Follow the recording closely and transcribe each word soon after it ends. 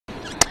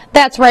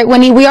That's right,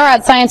 Winnie. We are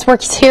at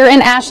ScienceWorks here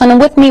in Ashland, and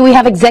with me we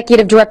have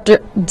Executive Director,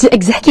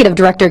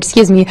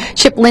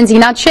 Chip Lindsay.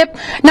 Now, Chip,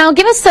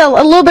 give us a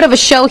little bit of a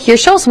show here.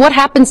 Show us what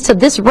happens to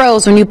this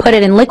rose when you put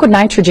it in liquid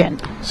nitrogen.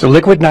 So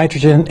liquid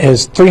nitrogen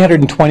is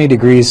 320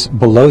 degrees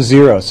below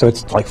zero, so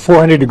it's like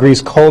 400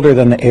 degrees colder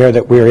than the air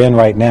that we're in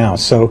right now.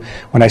 So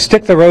when I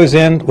stick the rose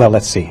in, well,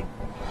 let's see.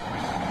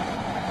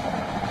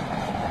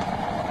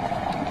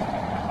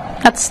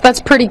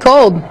 That's pretty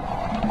cold.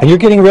 And you're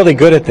getting really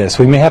good at this.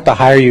 We may have to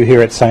hire you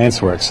here at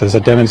ScienceWorks as a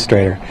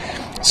demonstrator.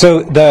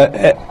 So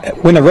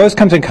when the rose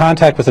comes in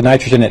contact with the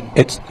nitrogen,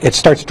 it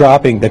starts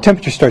dropping. The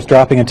temperature starts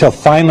dropping until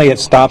finally it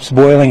stops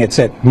boiling. It's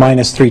at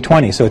minus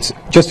 320. So it's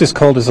just as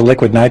cold as the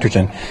liquid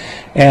nitrogen.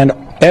 And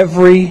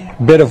every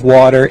bit of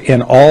water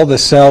in all the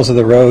cells of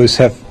the rose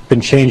have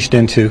been changed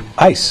into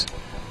ice.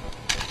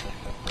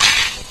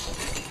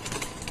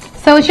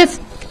 So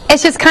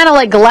it's just kind of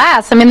like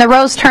glass. I mean, the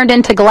rose turned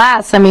into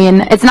glass. I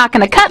mean, it's not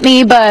going to cut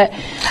me, but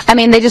I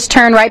mean, they just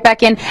turn right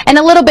back in. And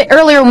a little bit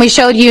earlier when we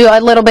showed you a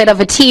little bit of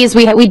a tease,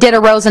 we did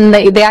a rose and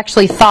they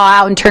actually thaw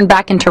out and turn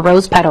back into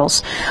rose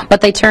petals.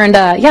 But they turned,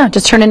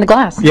 just turned into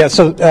glass. Yeah,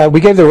 so we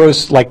gave the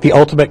rose like the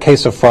ultimate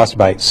case of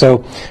frostbite. So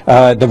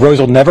the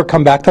rose will never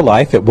come back to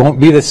life. It won't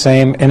be the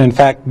same. And in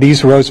fact,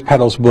 these rose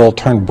petals will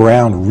turn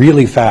brown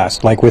really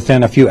fast. Like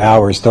within a few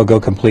hours, they'll go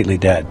completely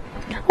dead.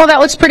 Well, that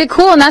looks pretty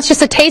cool, and that's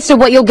just a taste of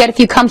what you'll get if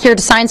you come here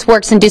to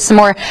ScienceWorks and do some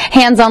more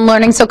hands-on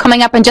learning. So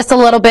coming up in just a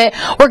little bit,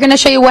 we're going to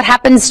show you what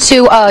happens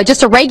to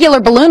just a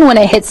regular balloon when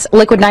it hits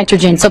liquid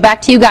nitrogen. So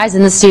back to you guys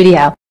in the studio.